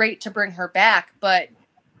think it's great to bring her back, but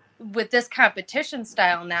with this competition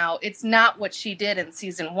style now, it's not what she did in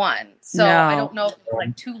season 1. So I don't know if it's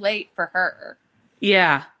like too late for her.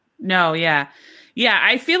 Yeah. No, yeah. Yeah,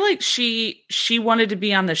 I feel like she wanted to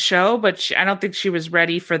be on the show, but I don't think she was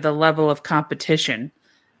ready for the level of competition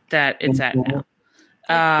that it's at now.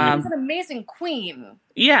 She's an amazing queen.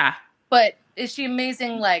 Yeah. But is she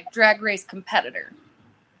amazing, like, Drag Race competitor?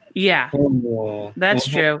 Yeah. That's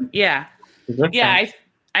true. Yeah. Yeah,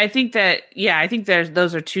 I think that, I think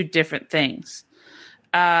those are two different things.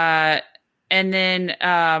 And then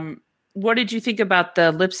what did you think about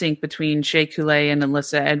the lip sync between Shea Coulee and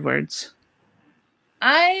Alyssa Edwards?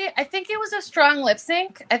 I think it was a strong lip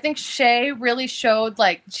sync. I think Shea really showed,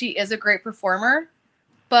 like, she is a great performer.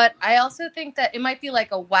 But I also think that it might be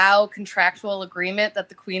like a WoW contractual agreement that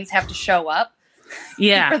the queens have to show up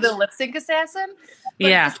for the lip sync assassin.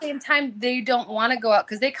 But at the same time, they don't want to go out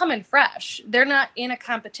because they come in fresh. They're not in a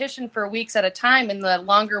competition for weeks at a time. And the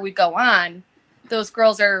longer we go on, those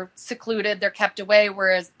girls are secluded. They're kept away.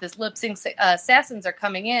 Whereas this lip sync assassins are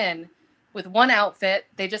coming in with one outfit.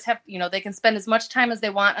 They just have, they can spend as much time as they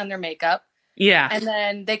want on their makeup. Yeah. And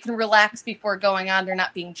then they can relax before going on. They're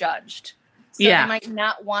not being judged. So they might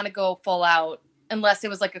not want to go full out unless it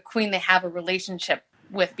was like a queen they have a relationship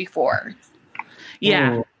with before.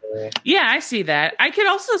 Yeah. Yeah, I see that. I could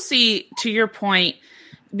also see, to your point,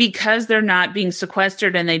 because they're not being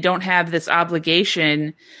sequestered and they don't have this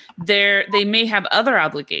obligation, they may have other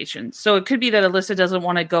obligations. So it could be that Alyssa doesn't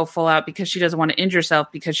want to go full out because she doesn't want to injure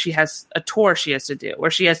herself because she has a tour she has to do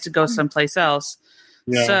or she has to go someplace else.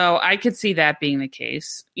 Yeah. So I could see that being the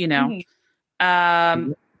case,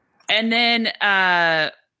 And then,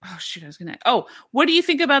 what do you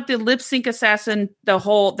think about the lip sync assassin, the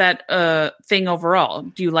whole, thing overall?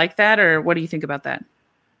 Do you like that, or what do you think about that?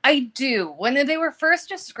 I do. When they were first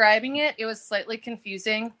describing it, it was slightly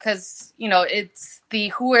confusing because, it's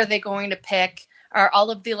who are they going to pick? Are all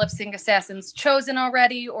of the lip sync assassins chosen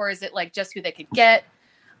already, or is it like just who they could get?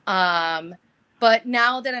 But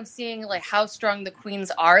now that I'm seeing like how strong the queens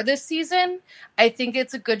are this season, I think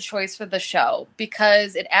it's a good choice for the show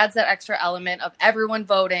because it adds that extra element of everyone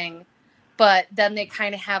voting, but then they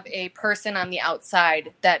kind of have a person on the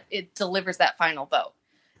outside that it delivers that final vote.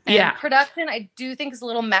 And production, I do think is a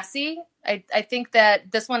little messy. I think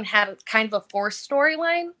that this one had kind of a forced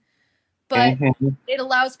storyline, but it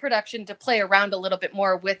allows production to play around a little bit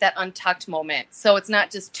more with that untucked moment. So it's not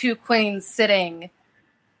just two queens sitting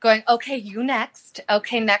going, okay, you next.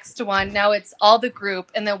 Okay, next one. Now it's all the group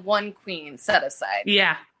and then one queen set aside.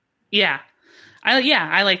 Yeah.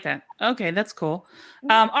 I like that. Okay, that's cool.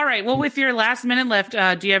 All right. Well, with your last minute left,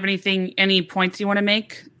 do you have any points you want to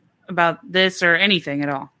make about this or anything at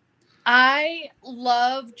all? I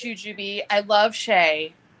love Jujubee. I love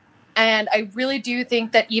Shea. And I really do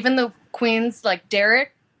think that even the queens like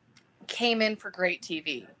Derek came in for great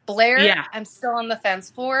TV. Blair, I'm still on the fence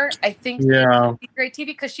for. I think great TV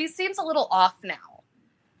because she seems a little off now.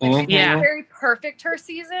 Like, she's very perfect her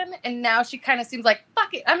season, and now she kind of seems like,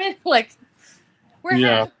 fuck it. I mean, like, we're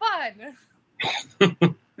having fun.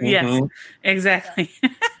 Yes, exactly.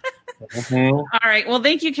 All right. Well,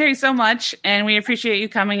 thank you, Carrie, so much, and we appreciate you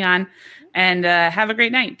coming on. And have a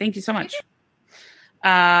great night. Thank you so much.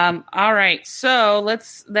 All right. So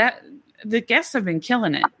the guests have been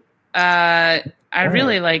killing it. I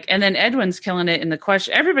really like, and then Edwin's killing it in the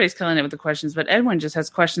question. Everybody's killing it with the questions, but Edwin just has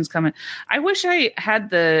questions coming. I wish I had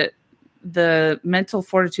the mental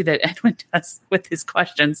fortitude that Edwin does with his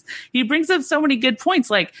questions. He brings up so many good points.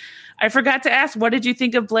 Like, I forgot to ask, what did you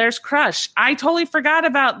think of Blair's crush? I totally forgot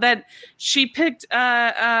about that. She picked,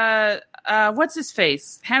 what's his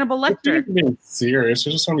face? Hannibal Lecter. Being serious.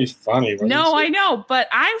 It's just going to be funny. No, I know. But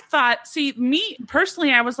I thought, me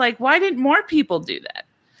personally, I was like, why didn't more people do that?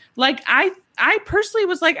 Like, I personally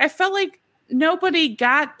was like, I felt like nobody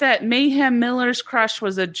got that Mayhem Miller's crush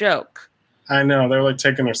was a joke. I know. They're like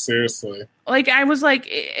taking her seriously. Like, I was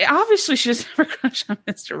like, obviously she doesn't have a crush on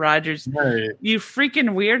Mr. Rogers. Right. You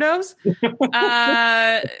freaking weirdos.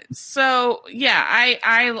 So yeah,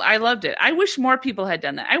 I loved it. I wish more people had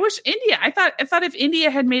done that. I wish India. I thought if India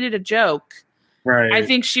had made it a joke, right, I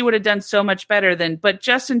think she would have done so much better than. But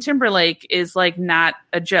Justin Timberlake is like not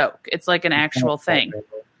a joke. It's like an actual thing.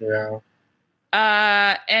 Yeah.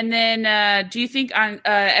 And then do you think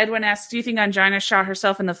Edwin asks, do you think Angina shot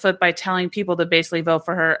herself in the foot by telling people to basically vote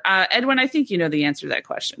for her? Edwin, I think you know the answer to that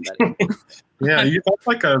question. Yeah, that's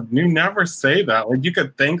like you never say that. Like, you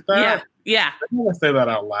could think that. Yeah. I don't want to say that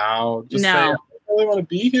out loud. Just no. say, I really want to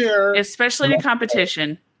be here. Especially the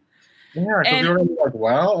competition. Yeah, because you're going to be like,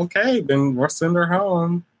 well, okay, then we'll send her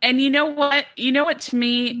home. And you know what? To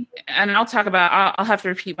me, and I'll have to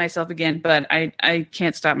repeat myself again, but I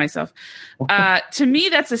can't stop myself. To me,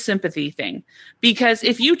 that's a sympathy thing. Because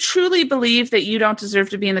if you truly believe that you don't deserve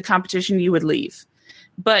to be in the competition, you would leave.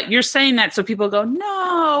 But you're saying that so people go,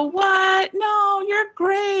 no, what? No, you're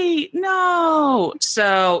great. No.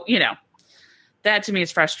 So, that to me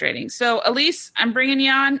is frustrating. So, Elise, I'm bringing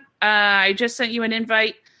you on. I just sent you an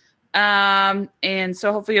invite. And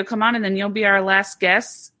so hopefully you'll come on and then you'll be our last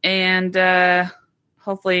guest. And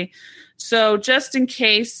hopefully, so just in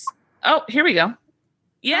case. Oh, here we go.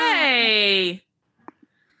 Yay.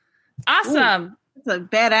 Awesome. Ooh, that's a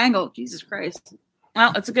bad angle. Jesus Christ.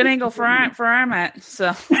 Well, it's a good angle for our Matt.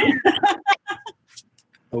 So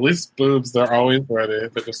at least boobs, they're always ready.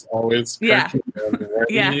 They're just always ready.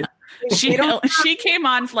 Yeah. She came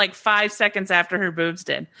on for like 5 seconds after her boobs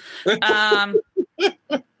did. Oh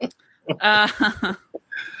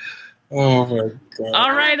my God.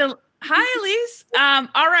 All right. Hi, Elise.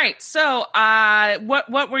 All right. So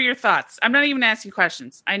what were your thoughts? I'm not even asking you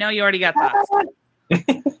questions. I know you already got thoughts.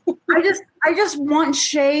 I just want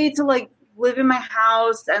Shay to like live in my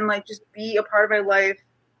house and like just be a part of my life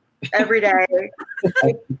every day.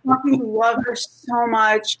 I fucking love her so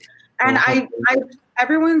much. And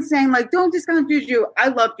everyone's saying like, don't discount Juju. I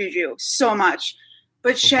love Juju so much.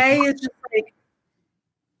 But Shay is just like,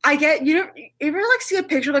 I get, you ever like see a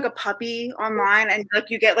picture of like a puppy online and like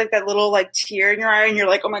you get like that little like tear in your eye and you're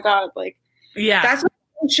like, oh my God, like, yeah, that's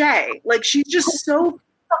what Shay. Like, she's just so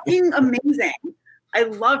fucking amazing. I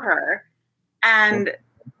love her. And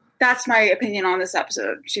that's my opinion on this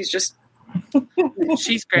episode. She's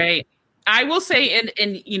great. I will say,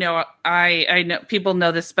 and I know people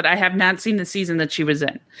know this, but I have not seen the season that she was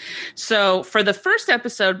in. So for the first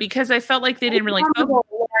episode, because I felt like they didn't really focus.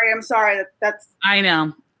 I'm sorry. I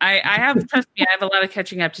know. I have, trust me, I have a lot of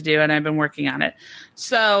catching up to do, and I've been working on it.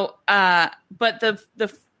 So, but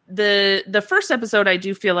the first episode, I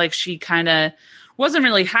do feel like she kind of wasn't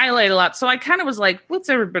really highlighted a lot. So I kind of was like, what's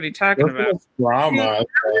everybody talking about? Drama.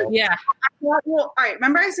 Yeah. Well, all right.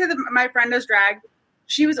 Remember I said that my friend does drag?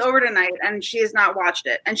 She was over tonight, and she has not watched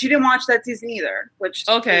it. And she didn't watch that season either, which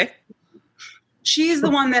okay. She's the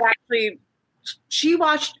one that she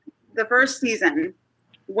watched the first season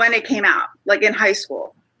when it came out, like in high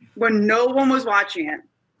school, when no one was watching it.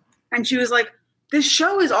 And she was like, this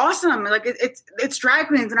show is awesome. Like it's drag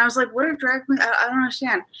queens. And I was like, what are drag queens? I don't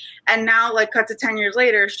understand. And now like cut to 10 years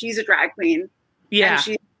later, she's a drag queen. Yeah. And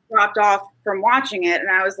she dropped off from watching it. And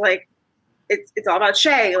I was like, it's all about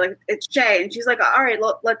Shay. Like it's Shay. And she's like, all right,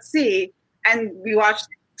 let's see. And we watched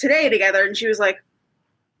today together. And she was like,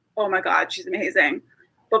 oh my God, she's amazing.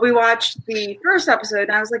 But we watched the first episode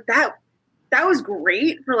and I was like, that was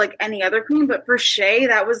great for like any other queen. But for Shay,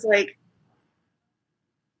 that was like,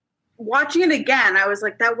 watching it again, I was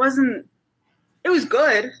like, it was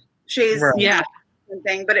good. Shay's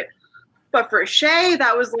thing, but for Shay,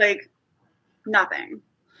 that was like nothing.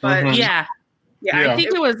 But yeah. I think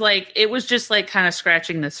it was just like kind of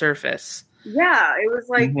scratching the surface. Yeah, it was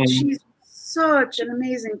like she's such an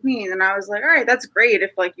amazing queen, and I was like, all right, that's great if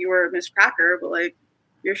like you were Miss Cracker, but like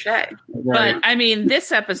you're Shay. Right. But I mean,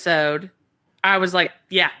 this episode, I was like,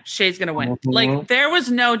 yeah, Shay's going to win. Like, there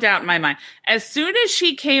was no doubt in my mind. As soon as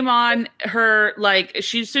she came on her, like, as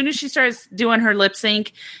soon as she starts doing her lip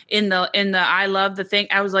sync in the I Love the Thing,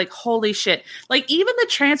 I was like, holy shit. Like, even the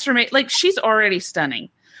transformation, like, she's already stunning.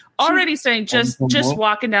 Already stunning, just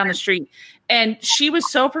walking down the street. And she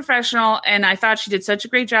was so professional, and I thought she did such a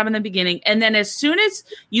great job in the beginning. And then as soon as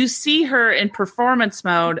you see her in performance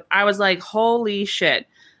mode, I was like, holy shit.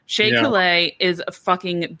 Shea Coulee is a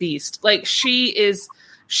fucking beast. Like she's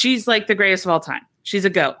like the greatest of all time. She's a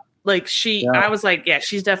goat. Like I was like, yeah,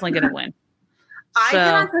 she's definitely going to win. I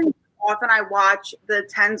cannot tell you how often I watch the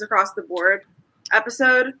 10s Across the Board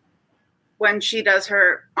episode when she does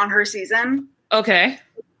on her season. Okay.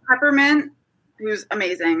 Peppermint, who's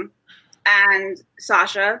amazing, and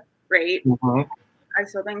Sasha, great. I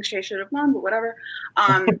still think Shay should have won, but whatever.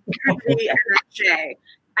 And then Shay.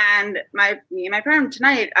 And me and my friend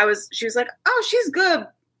tonight, she was like, oh, she's good,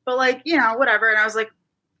 but like, you know, whatever. And I was like,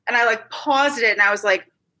 and I like paused it and I was like,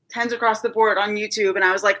 10s across the board on YouTube. And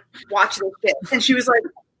I was like, watch this shit. And she was like,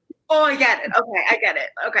 oh, I get it. Okay, I get it.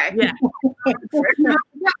 Okay. Yeah.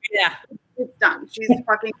 Yeah. It's done. She's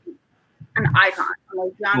fucking an icon. I'm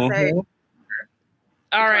like, Beyonce. Mm-hmm.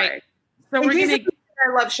 All right. So we're going to.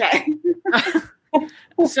 I love Shay.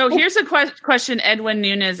 So here's a question Edwin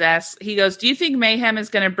Nunes asks. He goes, do you think Mayhem is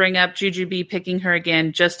going to bring up Jujubee picking her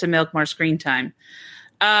again just to milk more screen time?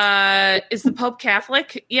 Is the Pope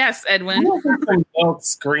Catholic? Yes, Edwin.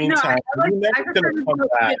 Screen time. It's gonna come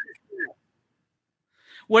back.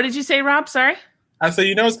 What did you say, Rob? Sorry? I said,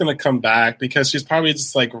 you know it's going to come back because she's probably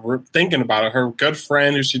just like thinking about it. Her good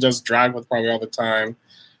friend who she does drag with probably all the time,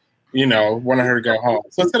 you know, wanted her to go home.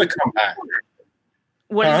 So it's going to come back.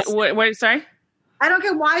 What, sorry? I don't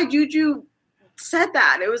get why Juju said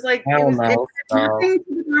that. It was like, it was nothing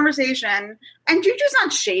to the conversation. And Juju's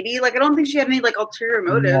not shady. Like, I don't think she had any like ulterior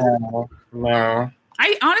motives. No.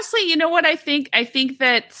 I honestly, you know what I think? I think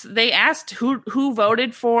that they asked who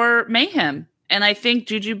voted for Mayhem. And I think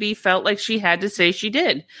Jujubee felt like she had to say she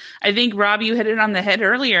did. I think, Rob, you hit it on the head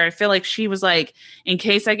earlier. I feel like she was like, in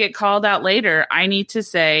case I get called out later, I need to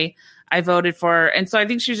say I voted for her. And so I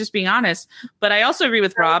think she was just being honest. But I also agree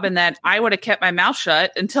with Rob in that I would have kept my mouth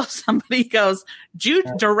shut until somebody goes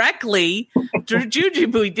directly,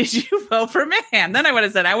 Jujubee, did you vote for Mayhem? Then I would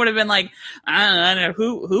have said, I would have been like, I don't know,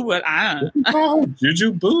 who would, I don't know. Oh,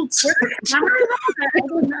 Juju Boots.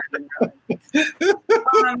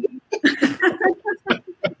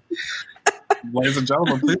 Ladies and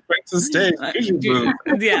gentlemen, please bring to the stage Juju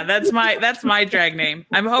Boots. Yeah, that's my drag name.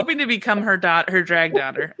 I'm hoping to become her drag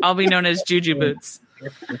daughter. I'll be known as Juju Boots.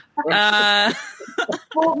 Well,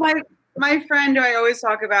 my friend who I always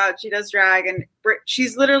talk about, she does drag, and she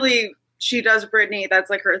does Britney. That's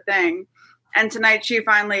like her thing. And tonight she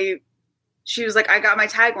was like, I got my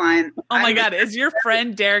tagline. Oh my God, is your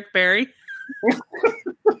friend Derek Barry?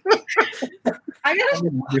 I gotta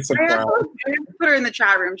put her in the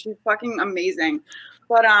chat room. She's fucking amazing.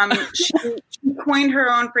 But she coined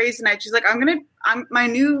her own phrase tonight. She's like, my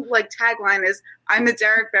new like tagline is, I'm the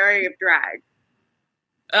Derek Barry of drag.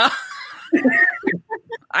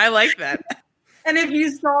 I like that. And if you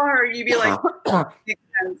saw her, you'd be like, makes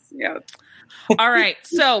sense. Yeah. All right.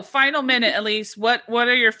 So final minute, Elise, what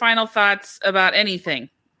are your final thoughts about anything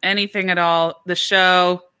at all? The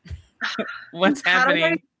show, what's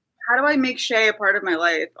happening? How do I make Shay a part of my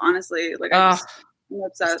life? Honestly, like I'm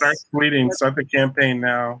obsessed. Start tweeting. Start the campaign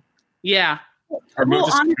now. Yeah.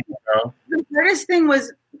 Honestly, the hardest thing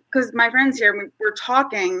was because my friends here, we were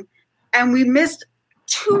talking, and we missed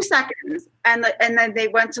 2 seconds, and then they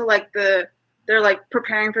went to like they're like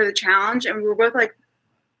preparing for the challenge, and we were both like,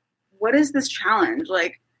 "What is this challenge?"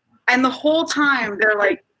 Like, and the whole time they're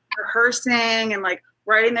like rehearsing and like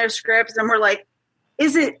writing their scripts, and we're like,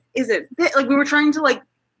 "Is it?" Like we were trying to like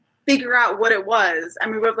figure out what it was,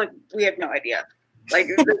 and we were like, we have no idea. Like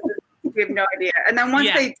we have no idea. And then once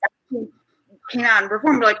they came out and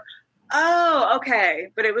performed, we're like, oh, okay.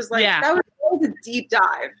 But it was like that was a deep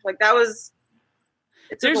dive. Like that was.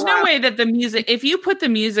 There's no way that the music, if you put the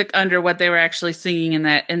music under what they were actually singing in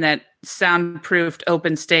that soundproofed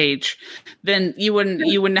open stage, then you would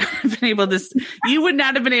not have been able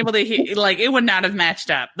to hear, like it would not have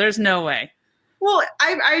matched up. There's no way. Well,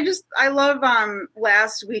 I love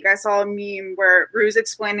last week I saw a meme where Rue's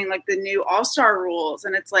explaining like the new All-Star rules,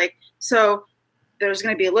 and it's like, so there's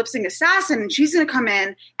going to be a lip sync assassin, and she's going to come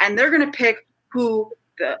in, and they're going to pick who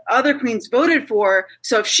the other queens voted for.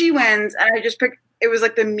 So if she wins, and I just picked, it was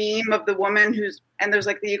like the meme of the woman and there's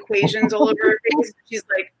like the equations all over her face. She's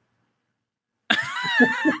like,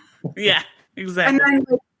 yeah, exactly. And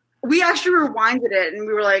then we actually rewinded it, and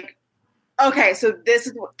we were like, okay, so this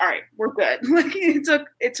is all right. We're good. Like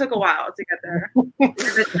it took a while to get there.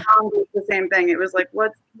 The same thing. It was like,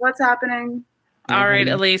 what's happening? All right,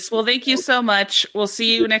 Elise. Well, thank you so much. We'll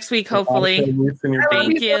see you next week, hopefully.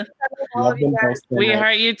 Thank you. We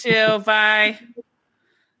heart you too. Bye.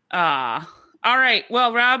 All right.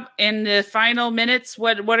 Well, Rob, in the final minutes,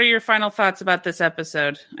 what are your final thoughts about this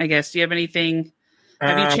episode? I guess. Do you have anything?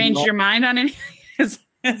 Have you changed your mind on anything?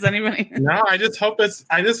 Is anybody? No, I just hope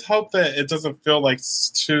that it doesn't feel like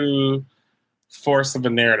too forced of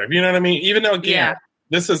a narrative. You know what I mean? Even though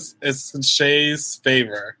it's in Shay's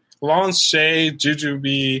favor. Long Shay,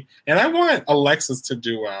 Jujubee, and I want Alexis to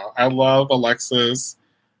do well. I love Alexis.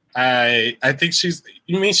 I think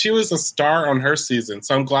she was a star on her season,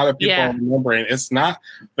 so I'm glad that people are remembering. It's not,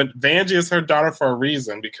 but Vanjie is her daughter for a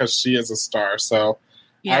reason because she is a star. So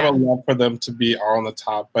I would love for them to be all on the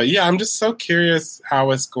top. But yeah, I'm just so curious how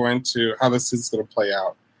this is going to play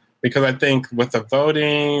out, because I think with the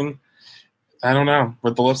voting, I don't know,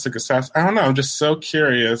 with the lipstick assassin, I don't know. I'm just so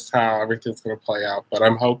curious how everything's going to play out. But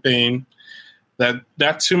I'm hoping that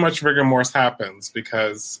not too much rigor mortis happens,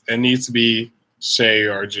 because it needs to be Shea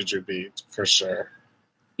or Jujubee for sure.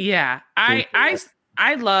 Yeah, I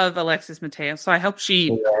love Alexis Mateo, so I hope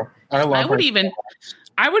she. Yeah, I would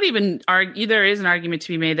even argue there is an argument to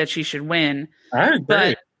be made that she should win. I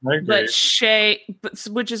agree. But Shea,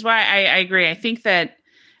 which is why I agree. I think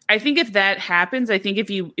if that happens, I think if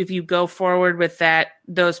you go forward with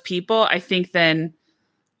those people, I think then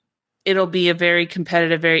it'll be a very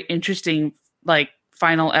competitive, very interesting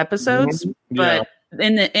final episodes. Mm-hmm. But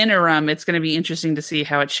in the interim, it's going to be interesting to see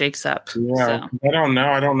how it shakes up. Yeah, so. I don't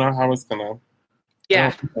know how it's going to.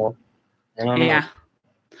 Yeah. I don't know. Yeah.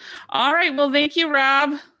 All right. Well, thank you,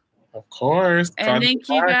 Rob. Of course. And thank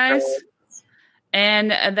you, guys.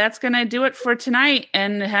 And that's going to do it for tonight.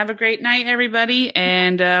 And have a great night, everybody.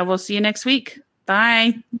 And we'll see you next week.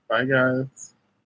 Bye. Bye, guys.